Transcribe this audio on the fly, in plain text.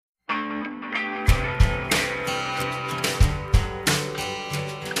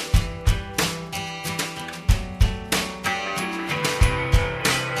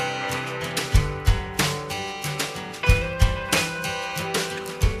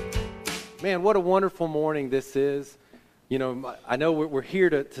Man, what a wonderful morning this is. You know, I know we're here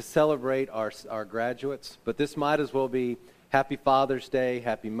to celebrate our graduates, but this might as well be Happy Father's Day,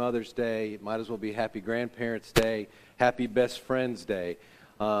 Happy Mother's Day. It might as well be Happy Grandparents' Day, Happy Best Friends' Day,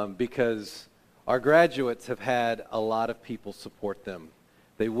 because our graduates have had a lot of people support them.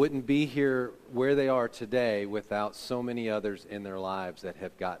 They wouldn't be here where they are today without so many others in their lives that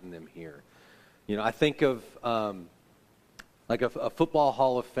have gotten them here. You know, I think of like a football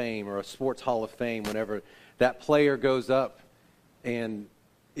Hall of Fame or a sports Hall of Fame, whenever that player goes up and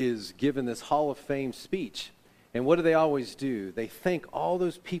is given this Hall of Fame speech. And what do they always do? They thank all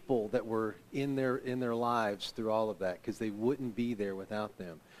those people that were in their lives through all of that, because they wouldn't be there without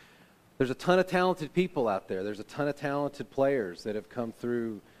them. There's a ton of talented people out there. There's a ton of talented players that have come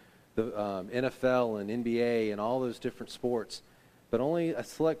through the NFL and NBA and all those different sports, but only a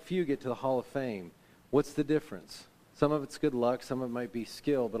select few get to the Hall of Fame. What's the difference? Some of it's good luck, some of it might be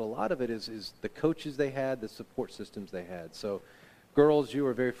skill, but a lot of it is the coaches they had, the support systems they had. So, girls, you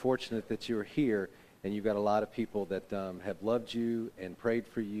are very fortunate that you are here, and you've got a lot of people that have loved you and prayed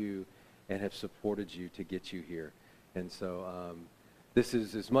for you and have supported you to get you here. And so this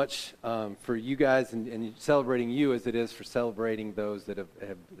is as much for you guys and celebrating you as it is for celebrating those that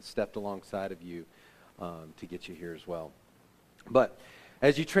have stepped alongside of you to get you here as well. But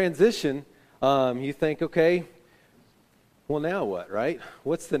as you transition, you think, okay, well, now what, right?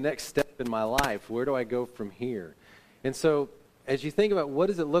 What's the next step in my life? Where do I go from here? And so as you think about what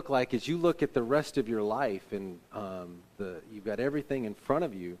does it look like as you look at the rest of your life and you've got everything in front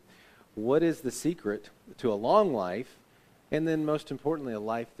of you, what is the secret to a long life, and then most importantly, a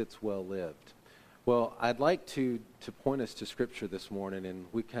life that's well lived? Well, I'd like to point us to Scripture this morning, and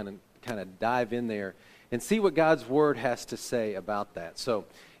we kind of dive in there and see what God's Word has to say about that. So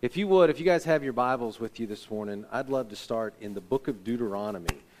if you guys have your Bibles with you this morning, I'd love to start in the book of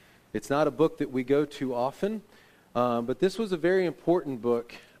Deuteronomy. It's not a book that we go to often, but this was a very important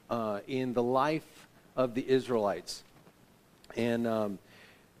book in the life of the Israelites. And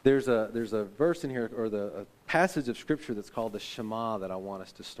there's a verse in here, or a passage of Scripture that's called the Shema that I want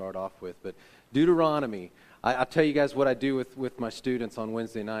us to start off with. But Deuteronomy, I'll tell you guys what I do with my students on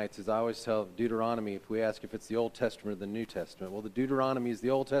Wednesday nights is I always tell Deuteronomy, if we ask if it's the Old Testament or the New Testament. Well, the Deuteronomy is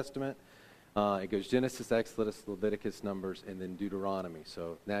the Old Testament. It goes Genesis, Exodus, Leviticus, Numbers, and then Deuteronomy.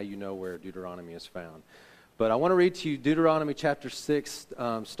 So now you know where Deuteronomy is found. But I want to read to you Deuteronomy chapter 6,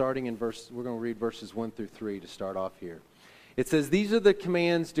 starting in we're going to read verses 1 through 3 to start off here. It says, "These are the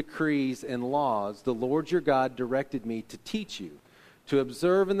commands, decrees, and laws the Lord your God directed me to teach you, to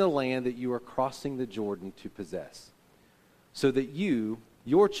observe in the land that you are crossing the Jordan to possess, so that you,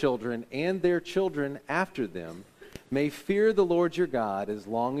 your children, and their children after them may fear the Lord your God as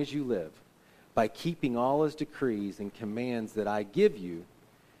long as you live, by keeping all his decrees and commands that I give you,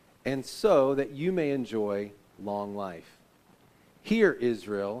 and so that you may enjoy long life. Hear,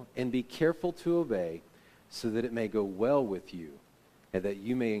 Israel, and be careful to obey, so that it may go well with you, and that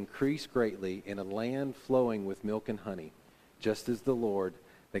you may increase greatly in a land flowing with milk and honey, just as the Lord,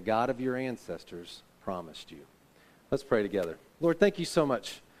 the God of your ancestors, promised you." Let's pray together. Lord, thank you so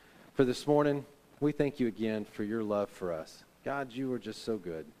much for this morning. We thank you again for your love for us. God, you are just so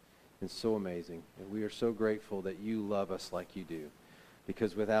good and so amazing, and we are so grateful that you love us like you do,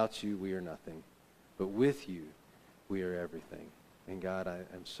 because without you, we are nothing. But with you, we are everything. And God, I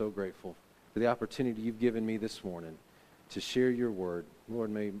am so grateful for the opportunity you've given me this morning to share your word. Lord,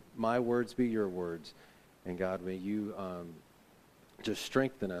 may my words be your words. And God, may you just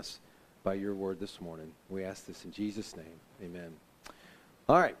strengthen us by your word this morning. We ask this in Jesus' name. Amen.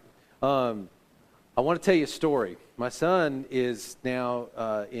 All right. I want to tell you a story. My son is now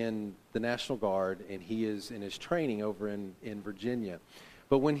in the National Guard, and he is in his training over in Virginia.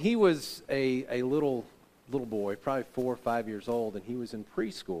 But when he was a little boy, probably 4 or 5 years old, and he was in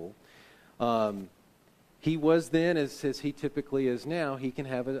preschool, he was then, as he typically is now, he can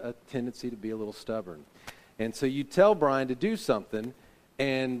have a tendency to be a little stubborn. And so you tell Brian to do something,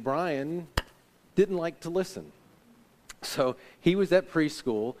 and Brian didn't like to listen. So he was at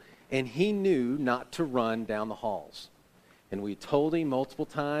preschool, and he knew not to run down the halls. And we told him multiple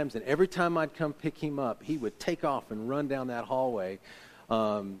times, and every time I'd come pick him up, he would take off and run down that hallway.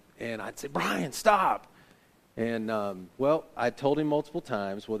 And I'd say, "Brian, stop." And, I told him multiple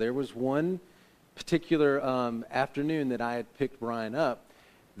times. Well, there was one particular afternoon that I had picked Brian up,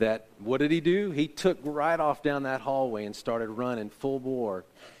 that what did he do? He took right off down that hallway and started running full bore.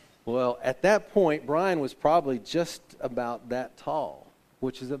 Well, at that point, Brian was probably just about that tall,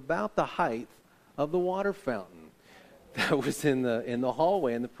 which is about the height of the water fountain that was in the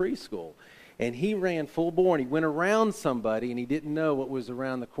hallway in the preschool. And he ran full bore, and he went around somebody, and he didn't know what was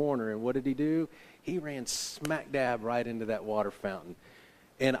around the corner. And what did he do? He ran smack dab right into that water fountain.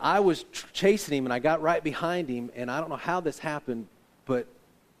 And I was chasing him, and I got right behind him, and I don't know how this happened, but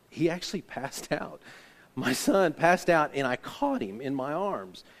he actually passed out. My son passed out, and I caught him in my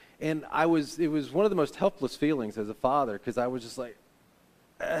arms. And it was one of the most helpless feelings as a father, because I was just like,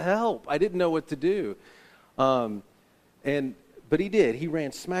 help. I didn't know what to do. But he did. He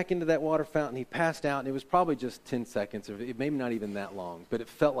ran smack into that water fountain. He passed out, and it was probably just 10 seconds, or maybe not even that long, but it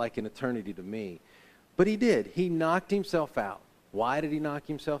felt like an eternity to me. But he did. He knocked himself out. Why did he knock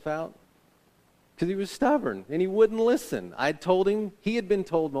himself out? Because he was stubborn, and he wouldn't listen. I'd told him, he had been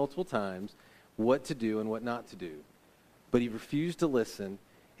told multiple times what to do and what not to do. But he refused to listen,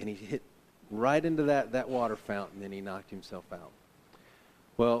 and he hit right into that water fountain, and he knocked himself out.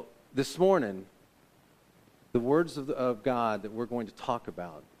 Well, this morning, the words of God that we're going to talk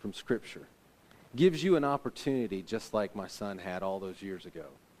about from Scripture gives you an opportunity just like my son had all those years ago.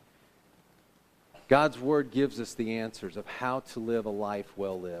 God's Word gives us the answers of how to live a life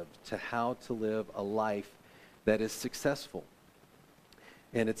well lived, to how to live a life that is successful.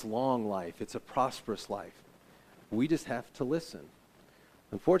 And it's long life. It's a prosperous life. We just have to listen.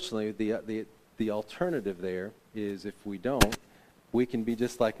 Unfortunately, the alternative there is if we don't, we can be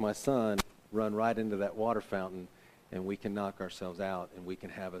just like my son, run right into that water fountain, and we can knock ourselves out, and we can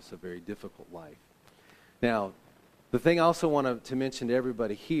have us a very difficult life. Now, the thing I also want to mention to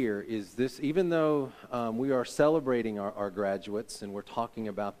everybody here is this: even though we are celebrating our graduates and we're talking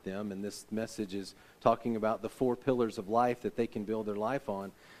about them, and this message is talking about the 4 pillars of life that they can build their life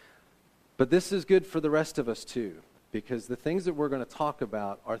on, but this is good for the rest of us too, because the things that we're going to talk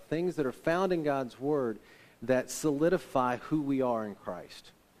about are things that are found in God's Word that solidify who we are in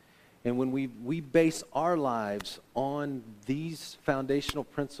Christ. And when we base our lives on these foundational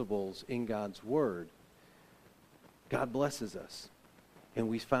principles in God's Word, God blesses us. And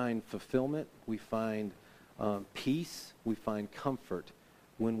we find fulfillment, we find peace, we find comfort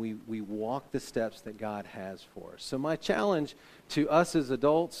when we walk the steps that God has for us. So my challenge to us as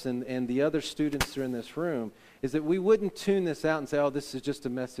adults and the other students that are in this room is that we wouldn't tune this out and say, oh, this is just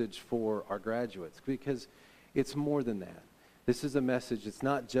a message for our graduates, because it's more than that. This is a message, it's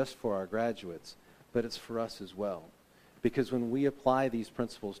not just for our graduates, but it's for us as well. Because when we apply these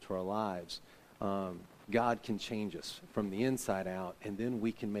principles to our lives, God can change us from the inside out, and then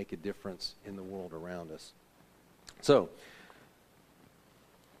we can make a difference in the world around us. So,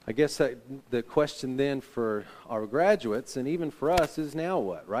 I guess the question then for our graduates, and even for us, is now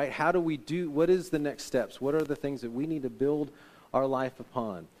what, right? How do we what is the next steps? What are the things that we need to build our life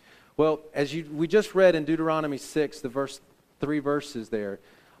upon? Well, we just read in Deuteronomy 6, the 3 verses there,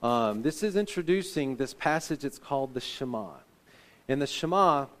 this is introducing this passage. It's called the Shema. And the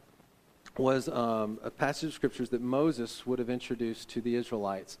Shema was a passage of scriptures that Moses would have introduced to the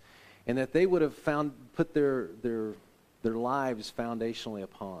Israelites, and that they would have put their lives foundationally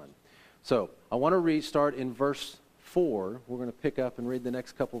upon. So I want to start in verse 4. We're going to pick up and read the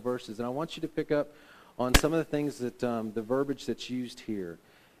next couple verses, and I want you to pick up on some of the things that the verbiage that's used here,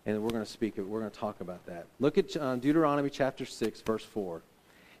 and we're going to talk about that. Look at Deuteronomy chapter 6, verse 4.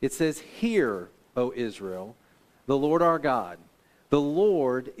 It says, "Hear, O Israel, the Lord our God. The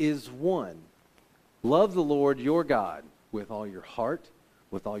Lord is one. Love the Lord your God with all your heart,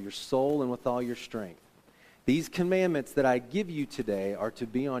 with all your soul, and with all your strength. These commandments that I give you today are to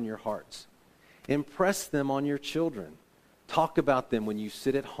be on your hearts. Impress them on your children. Talk about them when you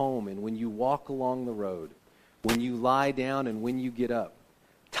sit at home and when you walk along the road, when you lie down and when you get up.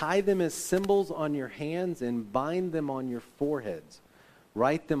 Tie them as symbols on your hands and bind them on your foreheads.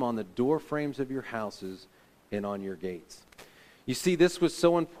 Write them on the door frames of your houses and on your gates." You see, this was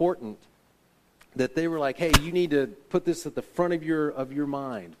so important that they were like, hey, you need to put this at the front of your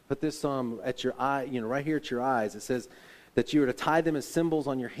mind. Put this at your eye, right here at your eyes. It says that you are to tie them as symbols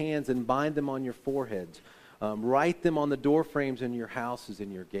on your hands and bind them on your foreheads. Write them on the door frames in your houses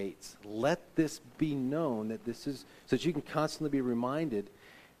and your gates. Let this be known that this is, so that you can constantly be reminded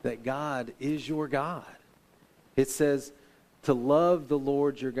that God is your God. It says to love the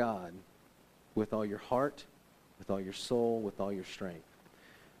Lord your God with all your heart, with all your soul, with all your strength.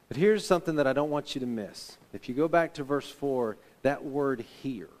 But here's something that I don't want you to miss. If you go back to verse 4, that word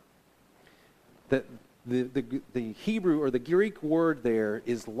 "hear," that the Hebrew or the Greek word there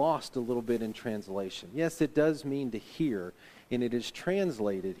is lost a little bit in translation. Yes, it does mean to hear, and it is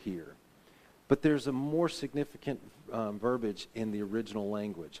translated here. But there's a more significant verbiage in the original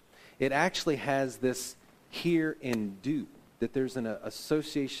language. It actually has this hear and do, that there's an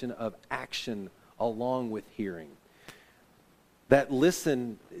association of action along with hearing. That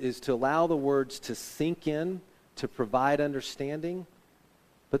listen is to allow the words to sink in, to provide understanding,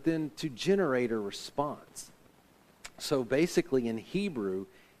 but then to generate a response. So basically in Hebrew,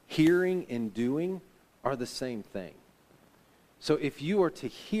 hearing and doing are the same thing. So if you are to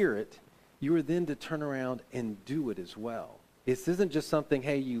hear it, you are then to turn around and do it as well. This isn't just something,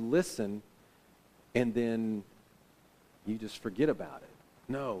 hey, you listen and then you just forget about it.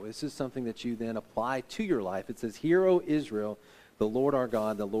 No, this is something that you then apply to your life. It says, "Hear, O Israel, the Lord our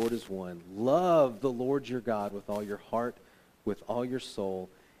God, the Lord is one. Love the Lord your God with all your heart, with all your soul,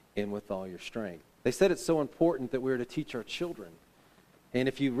 and with all your strength." They said it's so important that we're to teach our children. And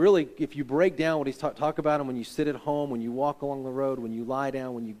if you break down what he's talk about them when you sit at home, when you walk along the road, when you lie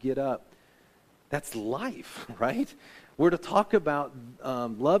down, when you get up, that's life, right? We're to talk about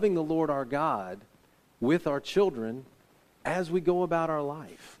loving the Lord our God with our children as we go about our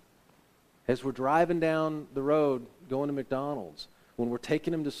life. As we're driving down the road, going to McDonald's, when we're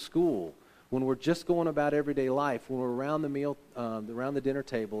taking them to school, when we're just going about everyday life, when we're around the dinner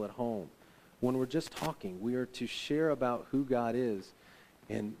table at home, when we're just talking, we are to share about who God is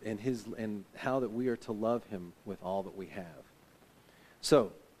and how that we are to love him with all that we have.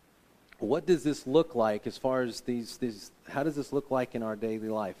 So, what does this look like as far as how does this look like in our daily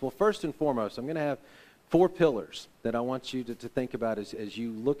life? Well, first and foremost, I'm going to have 4 pillars that I want you to think about as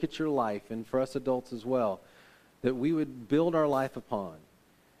you look at your life, and for us adults as well, that we would build our life upon.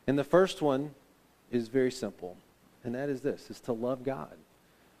 And the first one is very simple, and that is this, is to love God.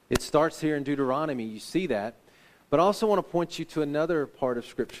 It starts here in Deuteronomy, you see that, but I also want to point you to another part of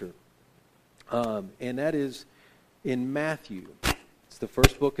Scripture, and that is in Matthew. It's the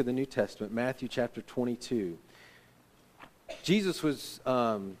first book of the New Testament, Matthew chapter 22. Jesus was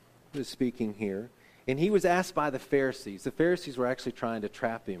speaking here, and he was asked by the Pharisees. The Pharisees were actually trying to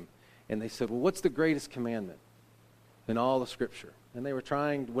trap him, and they said, well, what's the greatest commandment in all the Scripture? And they were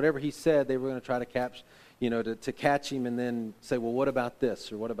trying, whatever he said, they were going to try to catch him and then say, well, what about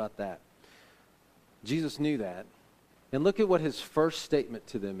this or what about that? Jesus knew that. And look at what his first statement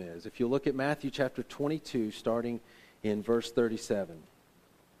to them is. If you look at Matthew chapter 22, starting in verse 37,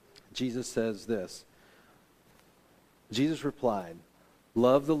 Jesus says this. Jesus replied,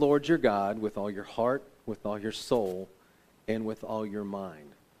 "Love the Lord your God with all your heart, with all your soul, and with all your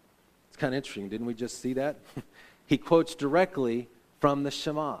mind." It's kind of interesting. Didn't we just see that? He quotes directly from the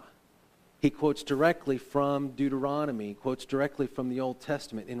Shema. He quotes directly from Deuteronomy. He quotes directly from the Old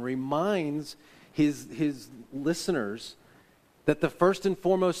Testament and reminds his listeners that the first and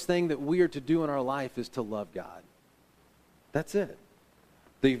foremost thing that we are to do in our life is to love God. That's it.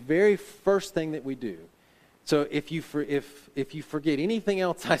 The very first thing that we do. So if you forget anything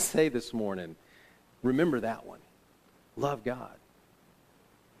else I say this morning, remember that one. Love God.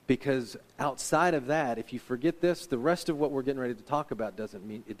 Because outside of that, if you forget this, the rest of what we're getting ready to talk about doesn't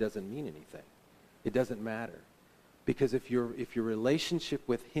mean anything. It doesn't matter. Because if your relationship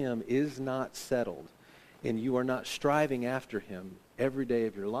with him is not settled and you are not striving after him every day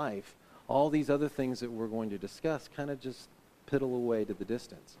of your life, all these other things that we're going to discuss kind of just piddle away to the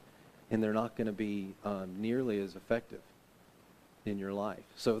distance. And they're not going to be nearly as effective in your life.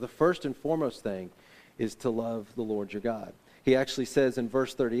 So the first and foremost thing is to love the Lord your God. He actually says in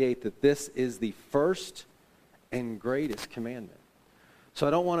verse 38 that this is the first and greatest commandment. So I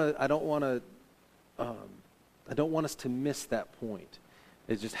don't want us to miss that point.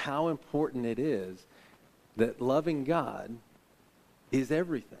 It's just how important it is that loving God is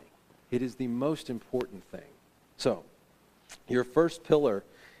everything. It is the most important thing. So, your first pillar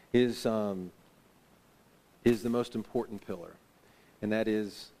is the most important pillar, and that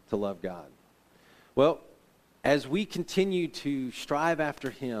is to love God. Well, as we continue to strive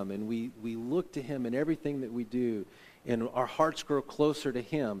after him and we look to him in everything that we do and our hearts grow closer to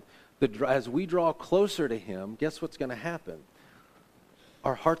him, as we draw closer to him, guess what's going to happen?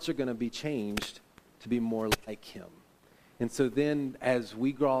 Our hearts are going to be changed to be more like him. And so then as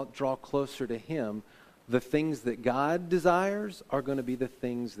we draw closer to him, the things that God desires are going to be the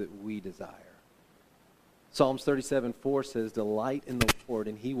things that we desire. Psalms 37:4 says, "Delight in the Lord,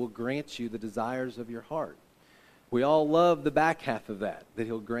 and he will grant you the desires of your heart." We all love the back half of that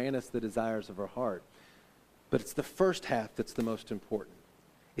he'll grant us the desires of our heart. But it's the first half that's the most important.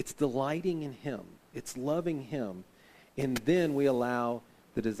 It's delighting in him. It's loving him. And then we allow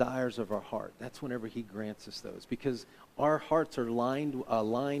the desires of our heart. That's whenever he grants us those. Because our hearts are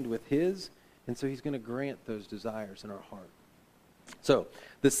aligned with his, and so he's going to grant those desires in our heart. So,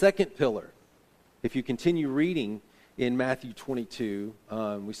 the second pillar, if you continue reading in Matthew 22,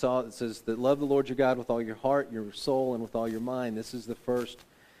 we saw it says that love the Lord your God with all your heart, your soul, and with all your mind. This is the first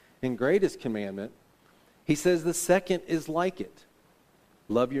and greatest commandment. He says the second is like it.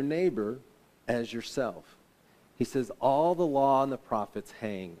 Love your neighbor as yourself. He says all the law and the prophets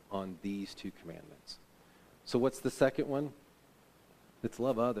hang on these two commandments. So what's the second one? It's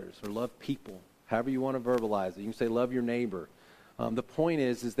love others or love people. However you want to verbalize it. You can say love your neighbor. The point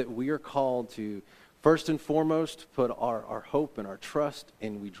is that we are called to, first and foremost, put our hope and our trust,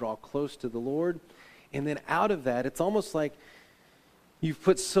 and we draw close to the Lord. And then out of that, it's almost like you've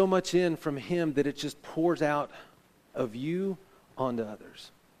put so much in from Him that it just pours out of you onto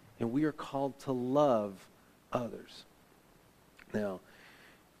others. And we are called to love others. Now,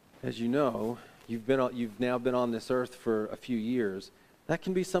 as you know, you've now been on this earth for a few years. That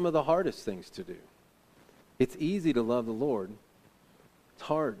can be some of the hardest things to do. It's easy to love the Lord. It's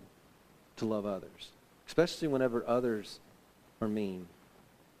hard to love others, especially whenever others are mean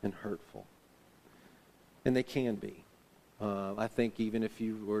and hurtful. And they can be. I think even if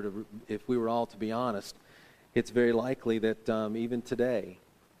we were all to be honest, it's very likely that even today,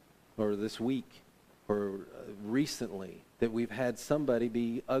 or this week, or recently, that we've had somebody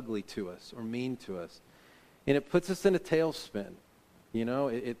be ugly to us or mean to us, and it puts us in a tailspin. You know,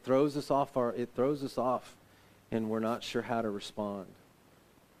 it throws us off, and we're not sure how to respond.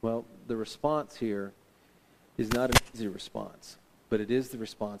 Well, the response here is not an easy response, but it is the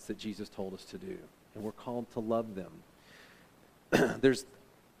response that Jesus told us to do, and we're called to love them. There's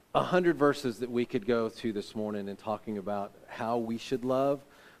 100 verses that we could go to this morning in talking about how we should love,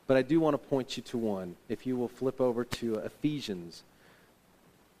 but I do want to point you to one. If you will flip over to Ephesians,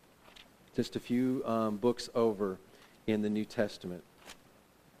 just a few books over in the New Testament.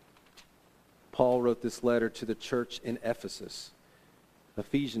 Paul wrote this letter to the church in Ephesus.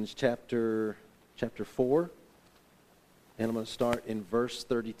 Ephesians chapter 4, and I'm going to start in verse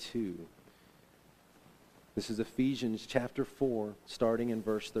 32. This is Ephesians chapter 4, starting in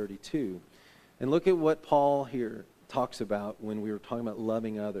verse 32. And look at what Paul here talks about when we were talking about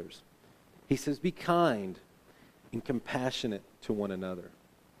loving others. He says, be kind and compassionate to one another,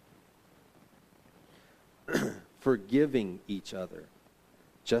 forgiving each other,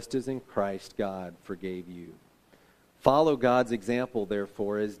 just as in Christ God forgave you. Follow God's example,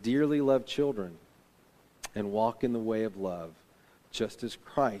 therefore, as dearly loved children, and walk in the way of love, just as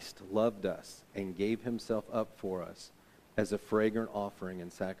Christ loved us and gave himself up for us as a fragrant offering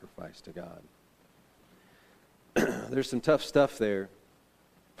and sacrifice to God. There's some tough stuff there.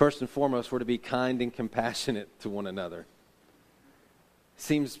 First and foremost, we're to be kind and compassionate to one another.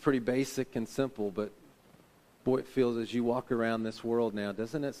 Seems pretty basic and simple, but boy, it feels as you walk around this world now,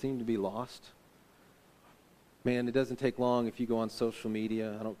 doesn't it seem to be lost? Man, it doesn't take long if you go on social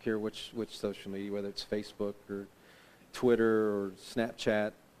media. I don't care which social media, whether it's Facebook or Twitter or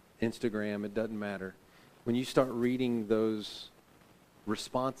Snapchat, Instagram, it doesn't matter. When you start reading those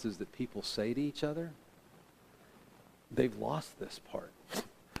responses that people say to each other, they've lost this part.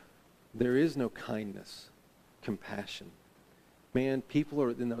 There is no kindness, compassion. Man, people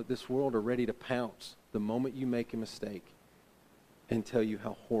in this world are ready to pounce the moment you make a mistake and tell you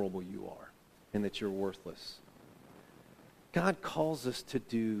how horrible you are and that you're worthless. God calls us to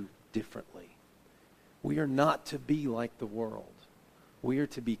do differently. We are not to be like the world. We are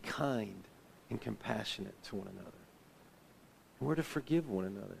to be kind and compassionate to one another. And we're to forgive one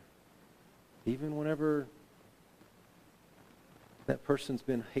another. Even whenever that person's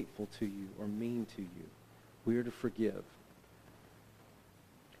been hateful to you or mean to you, we are to forgive.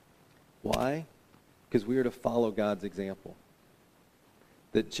 Why? Because we are to follow God's example.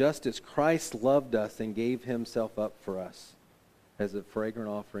 That just as Christ loved us and gave himself up for us as a fragrant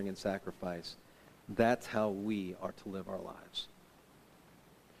offering and sacrifice, that's how we are to live our lives.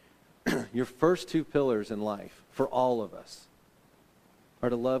 Your first two pillars in life, for all of us, are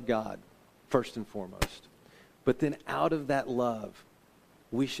to love God, first and foremost. But then out of that love,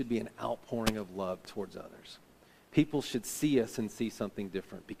 we should be an outpouring of love towards others. People should see us and see something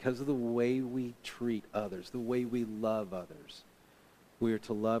different because of the way we treat others, the way we love others. We are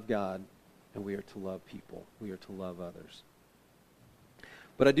to love God, and we are to love people. We are to love others.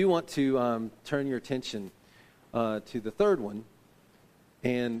 But I do want to turn your attention to the third one.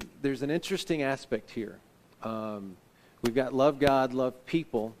 And there's an interesting aspect here. We've got love God, love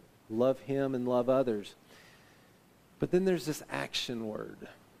people, love him, and love others. But then there's this action word.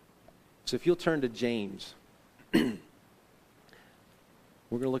 So if you'll turn to James. We're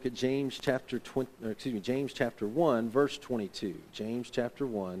going to look at James chapter 1, verse 22. James chapter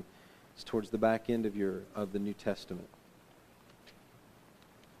 1 is towards the back end of the New Testament.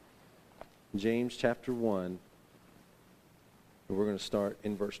 James chapter 1, and we're going to start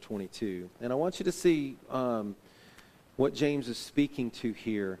in verse 22. And I want you to see what James is speaking to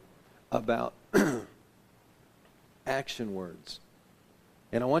here about action words.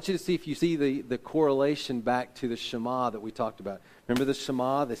 And I want you to see if you see the correlation back to the Shema that we talked about. Remember the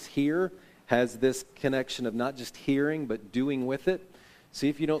Shema, this hear, has this connection of not just hearing, but doing with it. See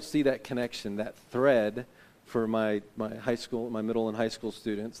if you don't see that connection, that thread for my high school, my middle and high school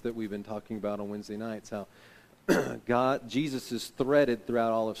students that we've been talking about on Wednesday nights, how Jesus is threaded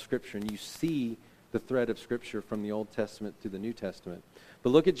throughout all of Scripture, and you see the thread of Scripture from the Old Testament to the New Testament. But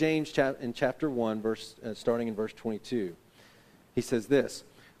look at James in chapter 1, starting in verse 22. He says this,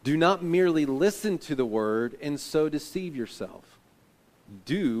 "Do not merely listen to the word and so deceive yourself.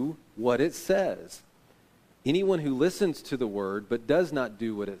 Do what it says. Anyone who listens to the word but does not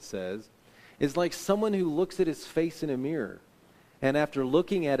do what it says is like someone who looks at his face in a mirror and after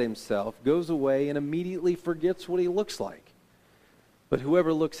looking at himself goes away and immediately forgets what he looks like. But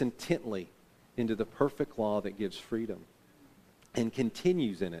whoever looks intently into the perfect law that gives freedom and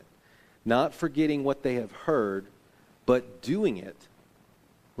continues in it, not forgetting what they have heard, but doing it,"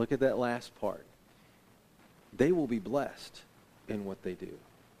 look at that last part, "they will be blessed in what they do."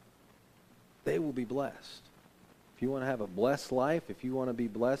 They will be blessed. If you want to have a blessed life, if you want to be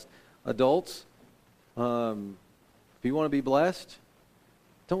blessed, adults, if you want to be blessed,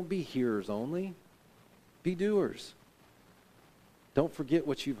 don't be hearers only. Be doers. Don't forget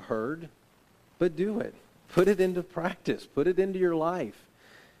what you've heard, but do it. Put it into practice. Put it into your life.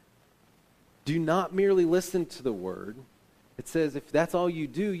 Do not merely listen to the word. It says if that's all you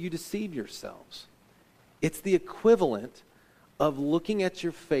do, you deceive yourselves. It's the equivalent of looking at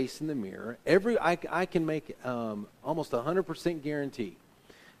your face in the mirror. I can make almost 100% guarantee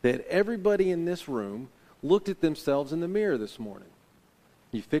that everybody in this room looked at themselves in the mirror this morning.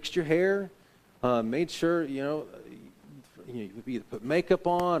 You fixed your hair, made sure, you either put makeup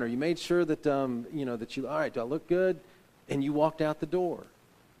on or you made sure that, that you, all right, do I look good? And you walked out the door.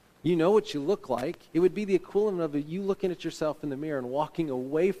 You know what you look like. It would be the equivalent of you looking at yourself in the mirror and walking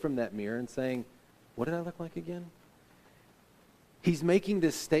away from that mirror and saying, what did I look like again? He's making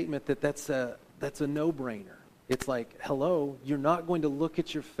this statement that's a no-brainer. It's like, hello, you're not going to look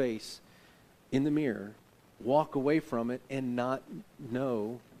at your face in the mirror, walk away from it, and not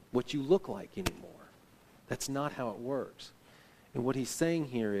know what you look like anymore. That's not how it works. And what he's saying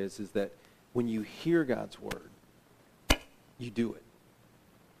here is that when you hear God's word, you do it.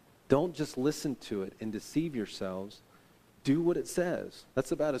 Don't just listen to it and deceive yourselves. Do what it says.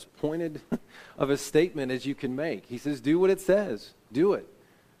 That's about as pointed of a statement as you can make. He says, do what it says. Do it.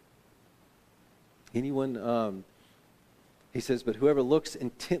 He says, but whoever looks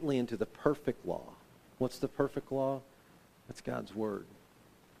intently into the perfect law. What's the perfect law? That's God's word.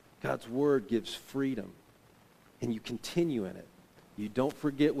 God's word gives freedom. And you continue in it. You don't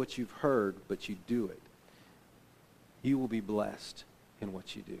forget what you've heard, but you do it. You will be blessed in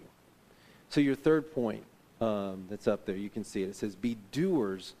what you do. So your third point that's up there, you can see it. It says, be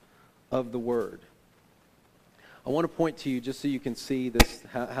doers of the word. I want to point to you just so you can see this,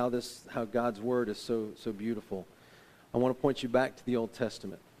 how God's word is so beautiful. I want to point you back to the Old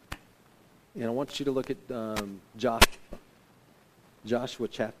Testament. And I want you to look at Joshua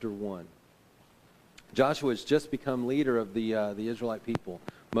chapter 1. Joshua has just become leader of the Israelite people.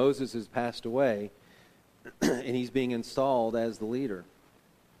 Moses has passed away, and he's being installed as the leader.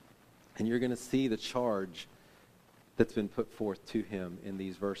 And you're going to see the charge that's been put forth to him in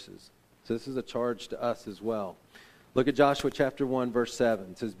these verses. So this is a charge to us as well. Look at Joshua chapter 1, verse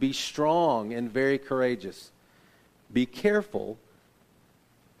 7. It says, be strong and very courageous. Be careful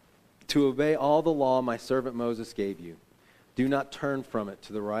to obey all the law my servant Moses gave you. Do not turn from it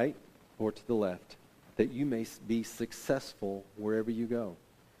to the right or to the left, that you may be successful wherever you go.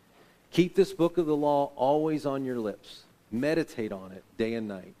 Keep this book of the law always on your lips. Meditate on it day and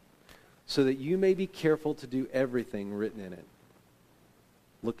night, so that you may be careful to do everything written in it.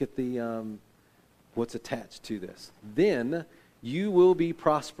 Look at the what's attached to this. Then you will be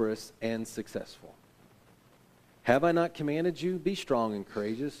prosperous and successful. Have I not commanded you? Be strong and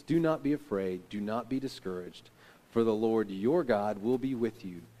courageous. Do not be afraid. Do not be discouraged. For the Lord your God will be with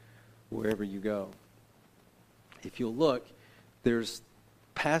you wherever you go. If you'll look, there's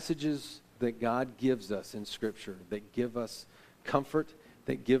passages that God gives us in Scripture that give us comfort,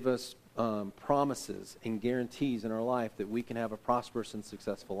 that give us promises and guarantees in our life that we can have a prosperous and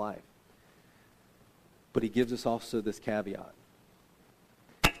successful life. But he gives us also this caveat.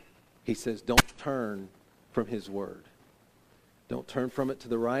 He says, don't turn from his word. Don't turn from it to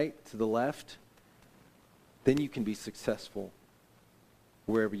the right, to the left. Then you can be successful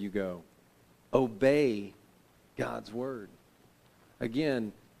wherever you go. Obey God's word.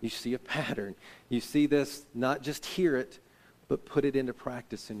 Again, you see a pattern. You see this, not just hear it, but put it into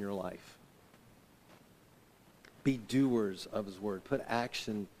practice in your life. Be doers of his word. Put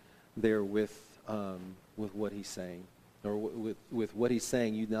action there with what he's saying. Or with what he's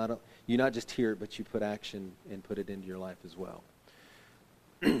saying, you not just hear it, but you put action and put it into your life as well.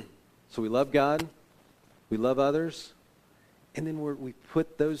 So we love God, we love others, and then we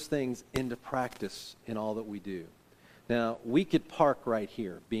put those things into practice in all that we do. Now, we could park right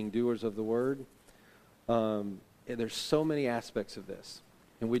here, being doers of the word. And there's so many aspects of this.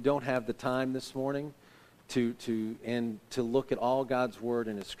 And we don't have the time this morning to look at all God's word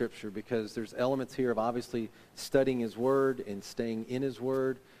in his scripture, because there's elements here of obviously studying his word and staying in his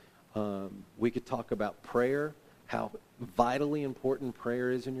word. We could talk about prayer, how vitally important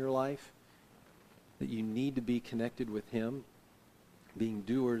prayer is in your life, that you need to be connected with him. Being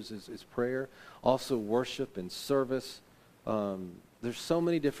doers is prayer. Also worship and service. There's so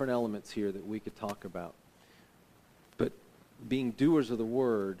many different elements here that we could talk about. But being doers of the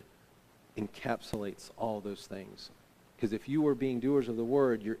word encapsulates all those things. Because if you are being doers of the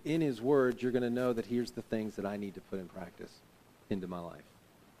word, you're in his word, you're going to know that here's the things that I need to put in practice into my life.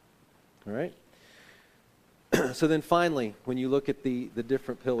 All right? So then finally, when you look at the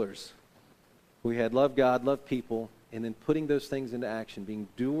different pillars, we had love God, love people, and then putting those things into action, being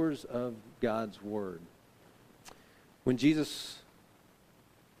doers of God's word. When Jesus,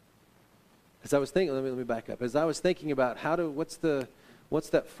 as I was thinking, let me back up. As I was thinking about what's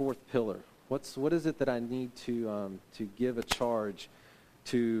that fourth pillar? What is it that I need to give a charge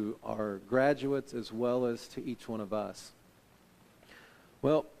to our graduates as well as to each one of us?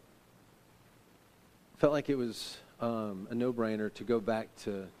 Well, felt like it was a no-brainer to go back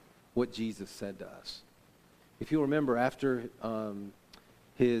to what Jesus said to us. If you remember, after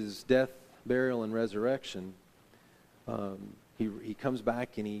his death, burial, and resurrection, he comes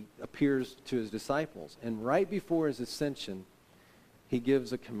back and he appears to his disciples. And right before his ascension, he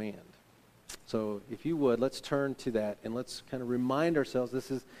gives a command. So if you would, let's turn to that and let's kind of remind ourselves this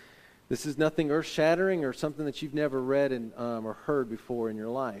is nothing earth-shattering or something that you've never read or heard before in your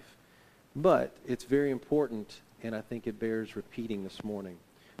life. But it's very important, and I think it bears repeating this morning.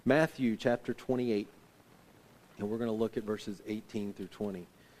 Matthew chapter 28, and we're going to look at verses 18 through 20.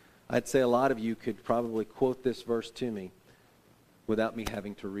 I'd say a lot of you could probably quote this verse to me without me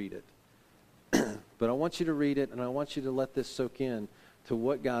having to read it. But I want you to read it, and I want you to let this soak in to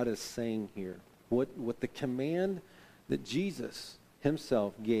what God is saying here, what the command that Jesus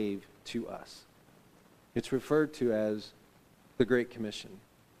himself gave to us. It's referred to as the Great Commission.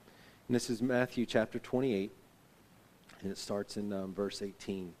 And this is Matthew chapter 28, and it starts in verse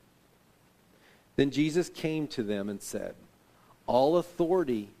 18. Then Jesus came to them and said, "All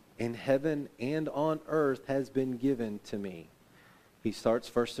authority in heaven and on earth has been given to me." He starts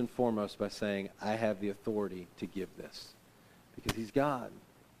first and foremost by saying, I have the authority to give this. Because he's God.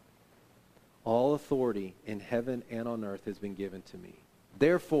 All authority in heaven and on earth has been given to me.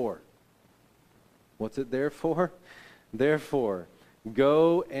 Therefore, what's it there for? Therefore,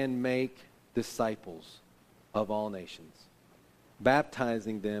 go and make disciples of all nations,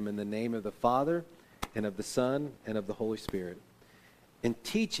 baptizing them in the name of the Father and of the Son and of the Holy Spirit, and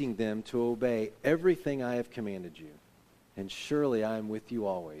teaching them to obey everything I have commanded you. And surely I am with you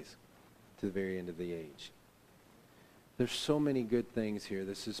always to the very end of the age. There's so many good things here.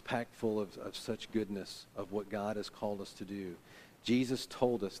 This is packed full of such goodness of what God has called us to do. Jesus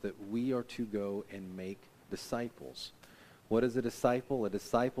told us that we are to go and make disciples. What is a disciple? A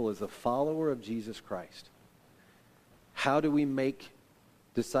disciple is a follower of Jesus Christ. How do we make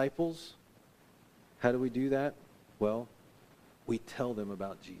disciples? How do we do that? Well, we tell them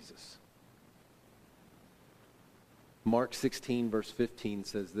about Jesus. Mark 16, verse 15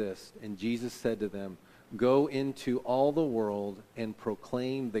 says this, and Jesus said to them, "Go into all the world and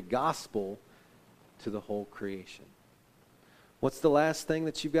proclaim the gospel to the whole creation." What's the last thing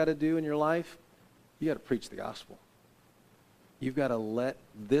that you've got to do in your life? You got to preach the gospel. You've got to let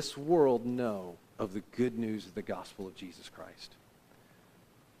this world know of the good news of the gospel of Jesus Christ.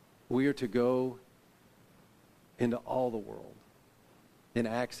 We are to go into all the world. In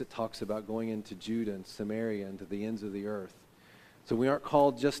Acts, it talks about going into Judah and Samaria and to the ends of the earth. So we aren't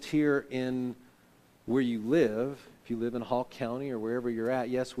called just here in where you live. If you live in Hall County or wherever you're at,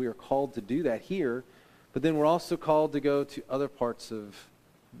 yes, we are called to do that here. But then we're also called to go to other parts of,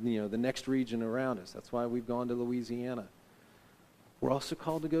 the next region around us. That's why we've gone to Louisiana. We're also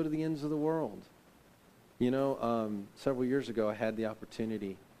called to go to the ends of the world. Several years ago, I had the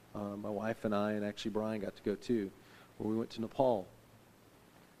opportunity, my wife and I, and actually Brian got to go too, where we went to Nepal.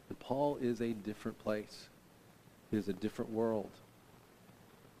 Nepal is a different place. It is a different world.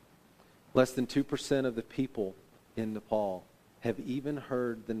 Less than 2% of the people in Nepal have even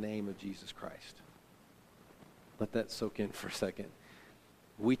heard the name of Jesus Christ. Let that soak in for a second.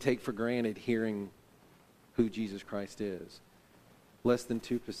 We take for granted hearing who Jesus Christ is. Less than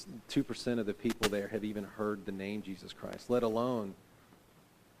 2% of the people there have even heard the name Jesus Christ, let alone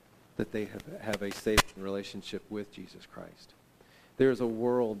that they have a saving relationship with Jesus Christ. There is a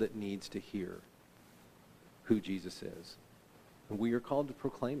world that needs to hear who Jesus is. And we are called to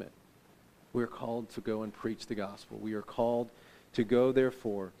proclaim it. We are called to go and preach the gospel. We are called to go,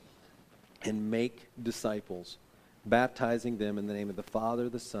 therefore, and make disciples, baptizing them in the name of the Father,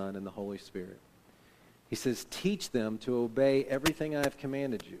 the Son, and the Holy Spirit. He says, teach them to obey everything I have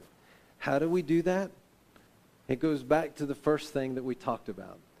commanded you. How do we do that? It goes back to the first thing that we talked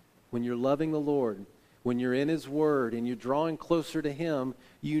about. When you're loving the Lord, when you're in His Word and you're drawing closer to Him,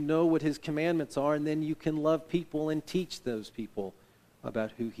 you know what His commandments are, and then you can love people and teach those people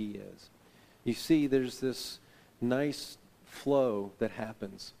about who He is. You see, there's this nice flow that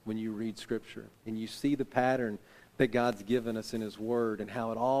happens when you read Scripture, and you see the pattern that God's given us in His Word and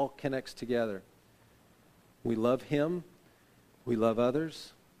how it all connects together. We love Him. We love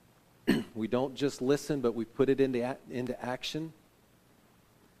others. We don't just listen, but we put it into action,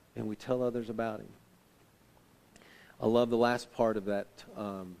 and we tell others about Him. I love the last part of that,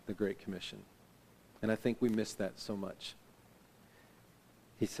 the Great Commission, and I think we miss that so much.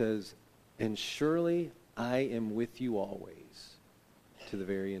 He says, and surely I am with you always to the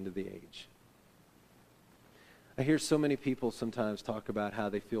very end of the age. I hear so many people sometimes talk about how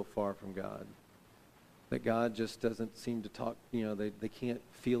they feel far from God. That God just doesn't seem to talk, they can't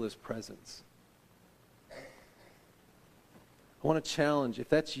feel His presence. I want to challenge, if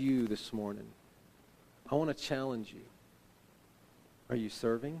that's you this morning, I want to challenge you. Are you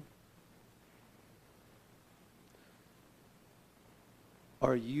serving?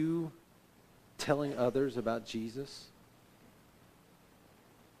 Are you telling others about Jesus?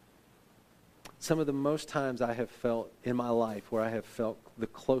 Some of the most times I have felt in my life where I have felt the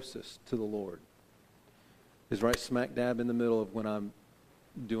closest to the Lord is right smack dab in the middle of when I'm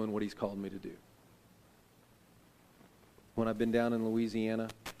doing what He's called me to do. When I've been down in Louisiana,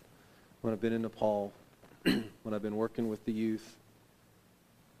 when I've been in Nepal, when I've been working with the youth,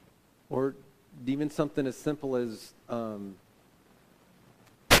 or even something as simple as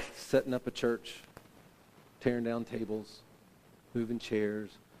setting up a church, tearing down tables, moving chairs,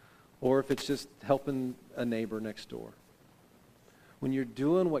 or if it's just helping a neighbor next door. When you're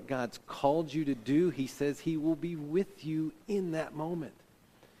doing what God's called you to do, He says He will be with you in that moment.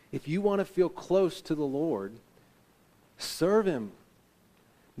 If you want to feel close to the Lord, serve Him.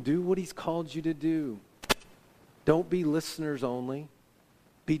 Do what He's called you to do. Don't be listeners only.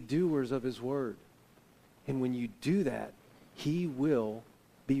 Be doers of His word. And when you do that, He will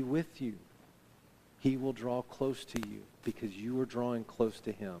be with you. He will draw close to you because you are drawing close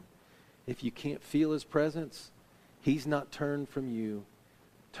to Him. If you can't feel His presence, He's not turned from you.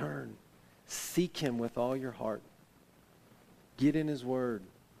 Turn. Seek Him with all your heart. Get in His word.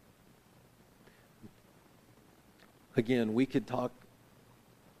 Again, we could talk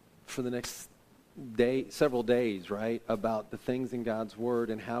for the next several days, right, about the things in God's word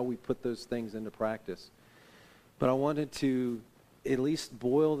and how we put those things into practice. But I wanted to at least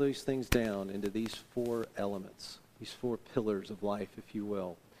boil those things down into these 4 elements, these 4 pillars of life, if you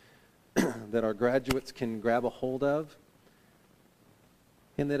will, that our graduates can grab a hold of,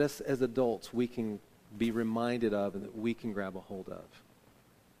 and that us as adults we can be reminded of and that we can grab a hold of.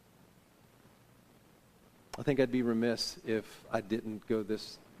 I think I'd be remiss if I didn't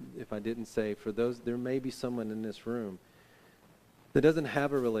say, for those, there may be someone in this room that doesn't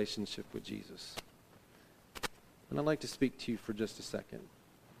have a relationship with Jesus. And I'd like to speak to you for just a second.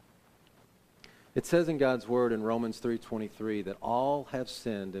 It says in God's word in Romans 3:23 that all have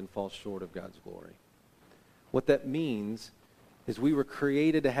sinned and fall short of God's glory. What that means is we were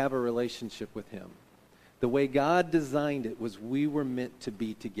created to have a relationship with Him. The way God designed it was we were meant to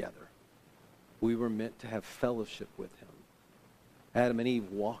be together. We were meant to have fellowship with Him. Adam and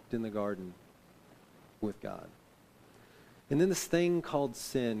Eve walked in the garden with God. And then this thing called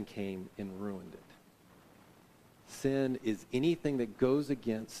sin came and ruined it. Sin is anything that goes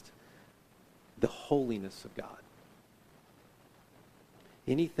against the holiness of God.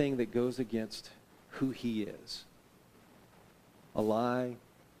 Anything that goes against who He is. A lie,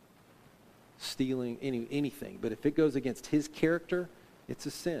 stealing, anything. But if it goes against His character, it's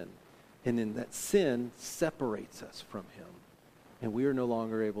a sin. And then that sin separates us from Him. And we are no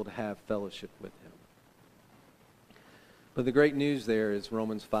longer able to have fellowship with Him. But the great news there is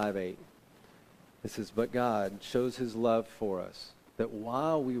Romans 5:8. It says, but God shows His love for us, that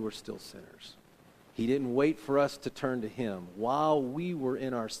while we were still sinners, He didn't wait for us to turn to Him. While we were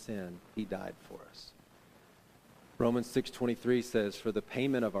in our sin, He died for us. Romans 6:23 says, for the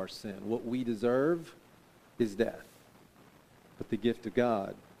payment of our sin, what we deserve is death. But the gift of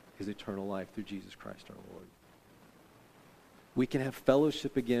God is eternal life through Jesus Christ our Lord. We can have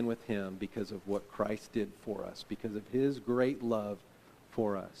fellowship again with him because of what Christ did for us, because of his great love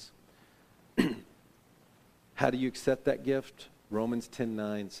for us. How do you accept that gift? Romans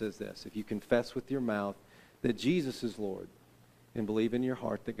 10:9 says this, if you confess with your mouth that Jesus is Lord and believe in your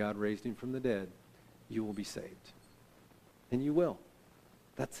heart that God raised him from the dead, you will be saved. And you will.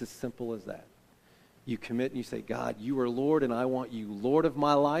 That's as simple as that. You commit and you say, God, you are Lord and I want you Lord of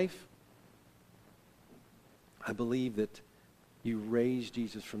my life. I believe that you raised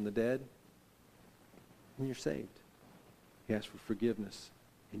Jesus from the dead and you're saved. You ask for forgiveness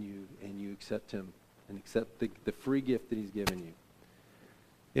and you accept him and accept the free gift that he's given you.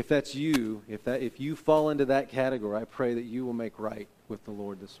 If that's you, if you fall into that category, I pray that you will make right with the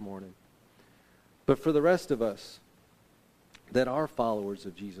Lord this morning. But for the rest of us that are followers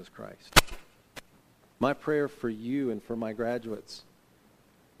of Jesus Christ, my prayer for you and for my graduates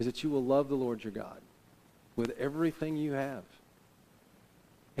is that you will love the Lord your God with everything you have,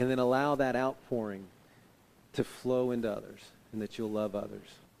 and then allow that outpouring to flow into others, and that you'll love others,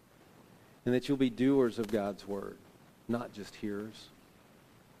 and that you'll be doers of God's word, not just hearers.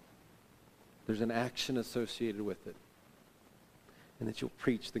 There's an action associated with it, and that you'll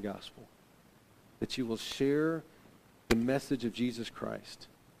preach the gospel, that you will share the message of Jesus Christ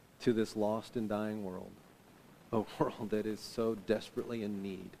to this lost and dying world, a world that is so desperately in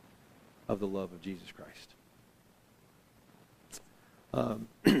need of the love of Jesus Christ. I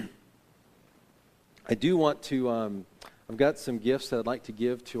do want to, I've got some gifts that I'd like to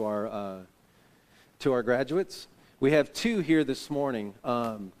give to our graduates. We have two here this morning.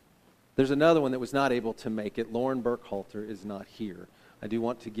 There's another one that was not able to make it. Lauren Burkhalter is not here. I do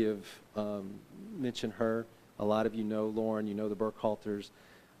want to mention her. A lot of you know Lauren, you know the Burkhalters,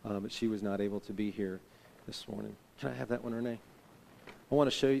 but she was not able to be here this morning. Can I have that one, Renee? I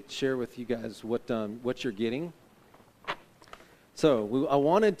want to share with you guys what you're getting. So I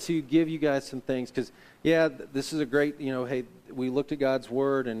wanted to give you guys some things because, this is a great, hey, we looked at God's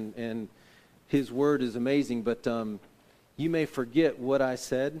Word and His Word is amazing, but you may forget what I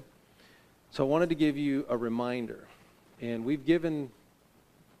said. So I wanted to give you a reminder. And we've given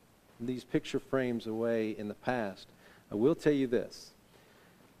these picture frames away in the past. I will tell you this.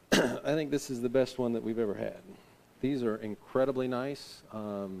 I think this is the best one that we've ever had. These are incredibly nice,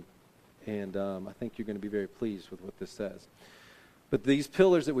 and I think you're going to be very pleased with what this says. But these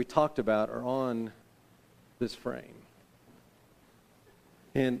pillars that we talked about are on this frame.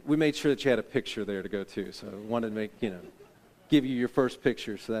 And we made sure that you had a picture there to go to. So I wanted to give you your first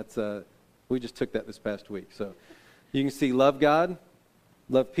picture. So that's we just took that this past week. So you can see love God,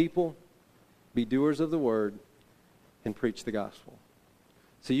 love people, be doers of the word, and preach the gospel.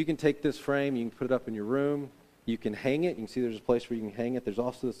 So you can take this frame, you can put it up in your room, you can hang it. You can see there's a place where you can hang it. There's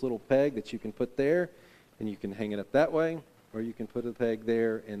also this little peg that you can put there, and you can hang it up that way, or you can put a peg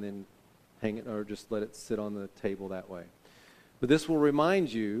there and then hang it, or just let it sit on the table that way. But this will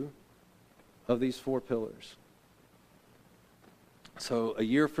remind you of these 4 pillars. So a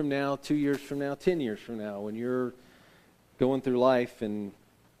year from now, 2 years from now, 10 years from now, when you're going through life, and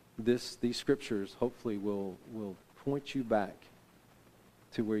these scriptures hopefully will point you back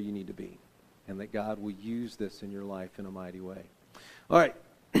to where you need to be, and that God will use this in your life in a mighty way. All right,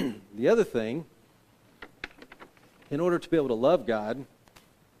 the other thing, in order to be able to love God,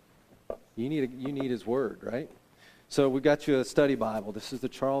 you need His Word, right? So we got you a study Bible. This is the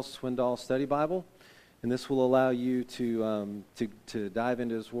Charles Swindoll Study Bible, and this will allow you to dive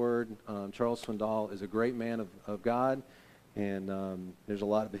into His Word. Charles Swindoll is a great man of God, and there's a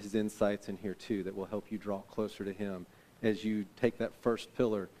lot of his insights in here too that will help you draw closer to Him as you take that first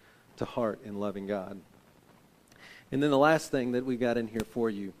pillar to heart in loving God. And then the last thing that we got in here for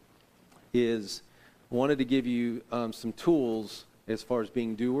you is wanted to give you some tools as far as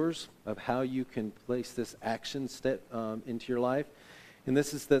being doers of how you can place this action step into your life. And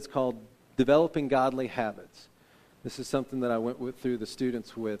that's called developing godly habits. This is something that I went through the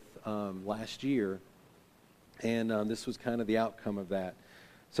students with last year, and this was kind of the outcome of that.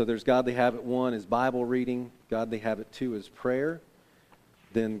 So there's godly habit 1 is Bible reading. Godly habit 2 is prayer.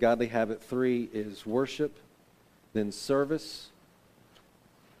 Then godly habit 3 is worship. Then service.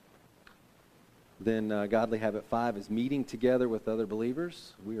 Then godly habit 5 is meeting together with other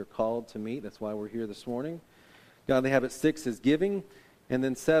believers. We are called to meet. That's why we're here this morning. Godly habit 6 is giving. And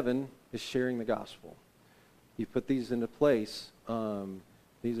then 7 is sharing the gospel. You put these into place. And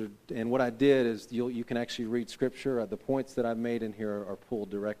what I did is you can actually read Scripture. The points that I've made in here are pulled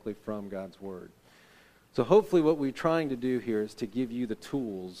directly from God's Word. So hopefully what we're trying to do here is to give you the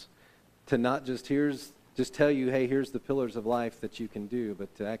tools to not just tell you, hey, here's the pillars of life that you can do,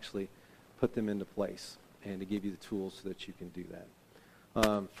 but to actually put them into place and to give you the tools so that you can do that.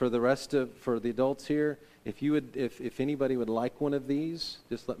 For the adults here, if anybody would like one of these,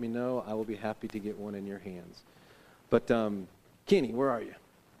 just let me know. I will be happy to get one in your hands. But Kenny, where are you?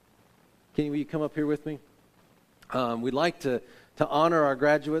 Kenny, will you come up here with me? We'd like to honor our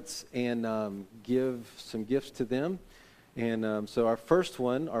graduates and give some gifts to them. And so our first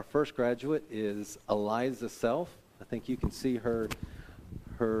graduate is Eliza Self. I think you can see her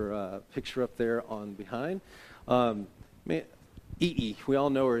picture up there on behind. EE, we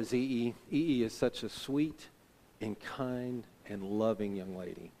all know her as EE. EE is such a sweet and kind and loving young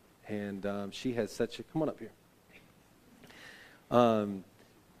lady. And she has come on up here.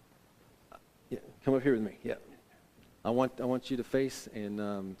 Yeah, come up here with me, yeah. I want you to face and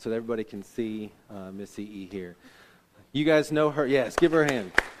so that everybody can see Miss EE here. You guys know her? Yes, give her a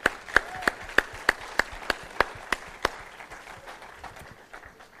hand.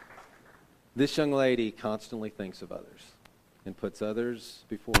 This young lady constantly thinks of others and puts others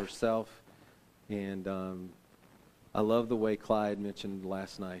before herself. And I love the way Clyde mentioned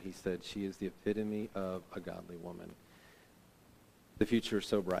last night. He said she is the epitome of a godly woman. The future is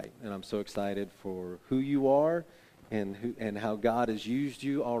so bright, and I'm so excited for who you are and how God has used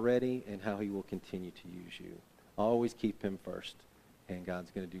you already and how he will continue to use you. Always keep him first, and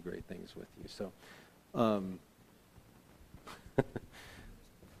God's going to do great things with you. So,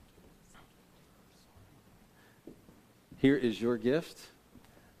 here is your gift.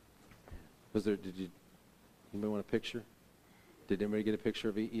 Anybody want a picture? Did anybody get a picture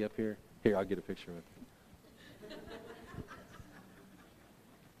of E.E. up here? Here, I'll get a picture of it.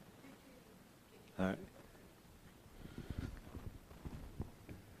 All right.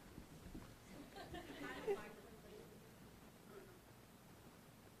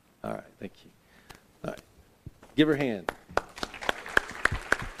 All right, thank you. All right. Give her a hand.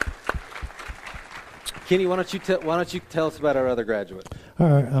 Kenny, why don't you tell us about our other graduate? All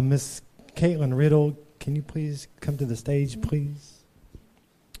right, Miss Caitlin Riddle, can you please come to the stage, please?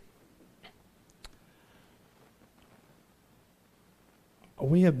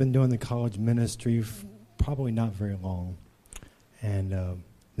 We have been doing the college ministry probably not very long. And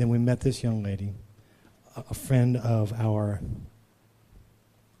then we met this young lady, a friend of our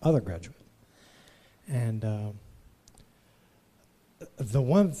other graduate. And the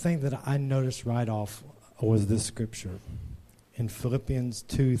one thing that I noticed right off was this scripture in Philippians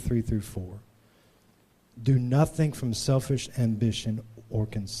 2:3-4. Do nothing from selfish ambition or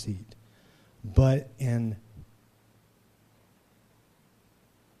conceit, but in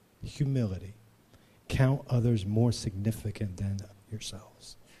humility, count others more significant than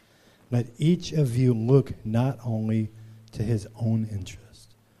yourselves. Let each of you look not only to his own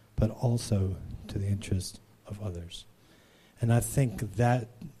interest, but also to the interest of others. And I think that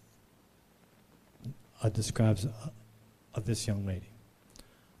describes this young lady.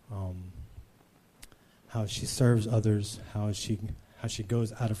 How she serves others, how she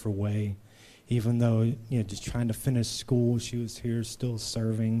goes out of her way, even though just trying to finish school, she was here still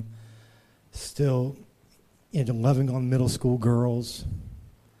serving, still loving on middle school girls,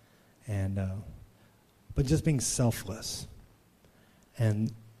 and but just being selfless.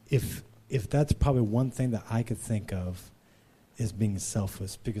 And if that's probably one thing that I could think of is being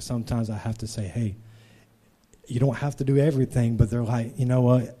selfless, because sometimes I have to say, hey, you don't have to do everything, but they're like, you know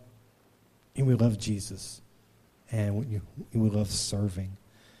what? And we love Jesus, and we love serving,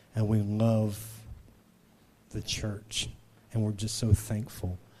 and we love the church, and we're just so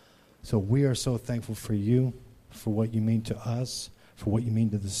thankful. So we are so thankful for you, for what you mean to us, for what you mean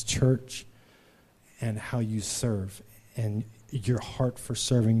to this church, and how you serve, and your heart for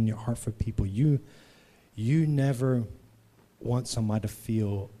serving, and your heart for people. You never want somebody to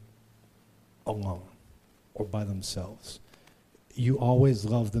feel alone or by themselves. You always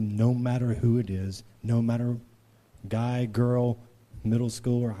love them no matter who it is, no matter guy, girl, middle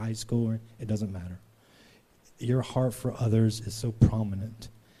school or high school, it doesn't matter. Your heart for others is so prominent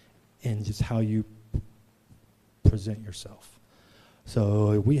in just how you present yourself.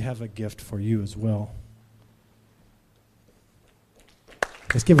 So we have a gift for you as well.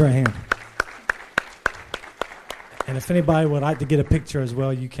 Let's give her a hand. And if anybody would like to get a picture as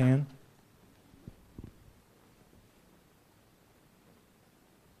well, you can.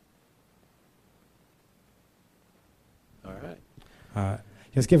 All right. All right.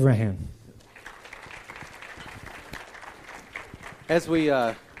 Let's give her a hand. As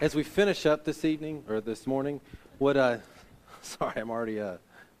we finish up this evening or this morning, sorry, I'm already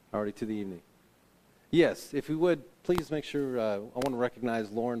to the evening. Yes, if we would, please make sure, I want to recognize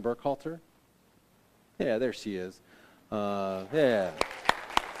Lauren Burkhalter. Yeah, there she is. Yeah.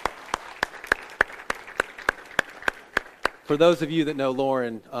 For those of you that know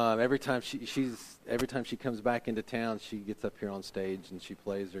Lauren, every time she comes back into town, she gets up here on stage and she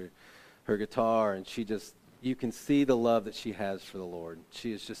plays her guitar, and you can see the love that she has for the Lord.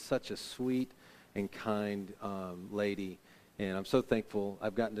 She is just such a sweet and kind lady, and I'm so thankful.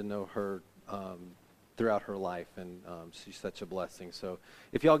 I've gotten to know her throughout her life, and she's such a blessing. So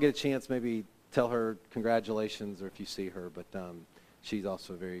if y'all get a chance, maybe tell her congratulations, or if you see her, but she's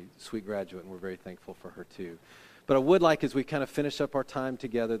also a very sweet graduate, and we're very thankful for her too. But I would like, as we kind of finish up our time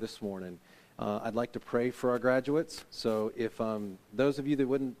together this morning, I'd like to pray for our graduates. So if those of you that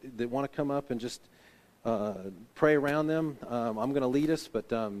want to come up and just pray around them, I'm going to lead us,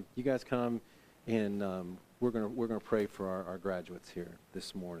 but you guys come, and we're going to pray for our graduates here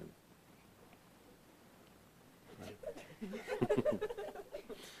this morning.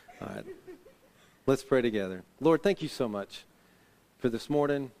 All right. Let's pray together. Lord, thank you so much for this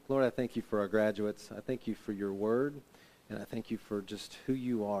morning. Lord, I thank you for our graduates. I thank you for your word, and I thank you for just who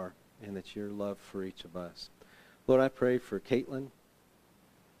you are and that your love for each of us. Lord, I pray for Caitlin.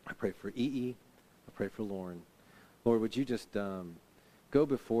 I pray for E.E. I pray for Lauren. Lord, would you just go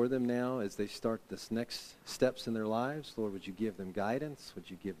before them now as they start this next steps in their lives? Lord, would you give them guidance? Would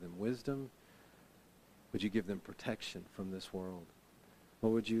you give them wisdom? Would you give them protection from this world?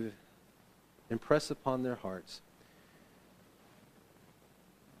 Lord, would you impress upon their hearts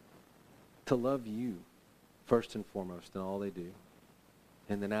to love you first and foremost in all they do.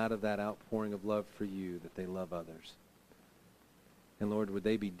 And then out of that outpouring of love for you, that they love others. And Lord, would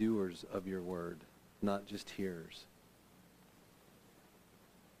they be doers of your word, not just hearers.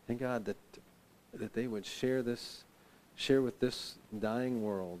 And God, that they would share with this dying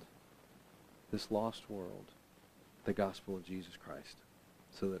world, this lost world, the gospel of Jesus Christ,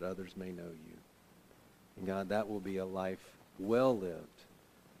 so that others may know you. And God, that will be a life well lived,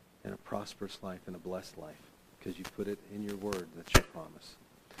 and a prosperous life, and a blessed life, because you put it in your word. That's your promise.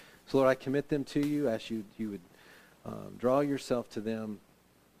 So Lord, I commit them to you. Ask you would draw yourself to them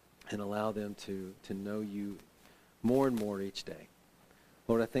and allow them to know you more and more each day.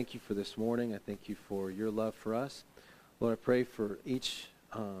 Lord, I thank you for this morning. I thank you for your love for us. Lord, I pray for each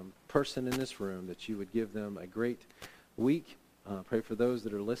person in this room that you would give them a great week. Pray for those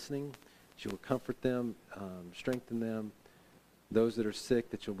that are listening, that you will comfort them, strengthen them. Those that are sick,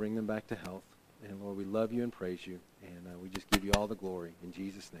 that you'll bring them back to health. And Lord, we love you and praise you. And we just give you all the glory. In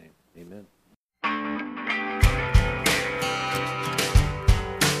Jesus' name, amen.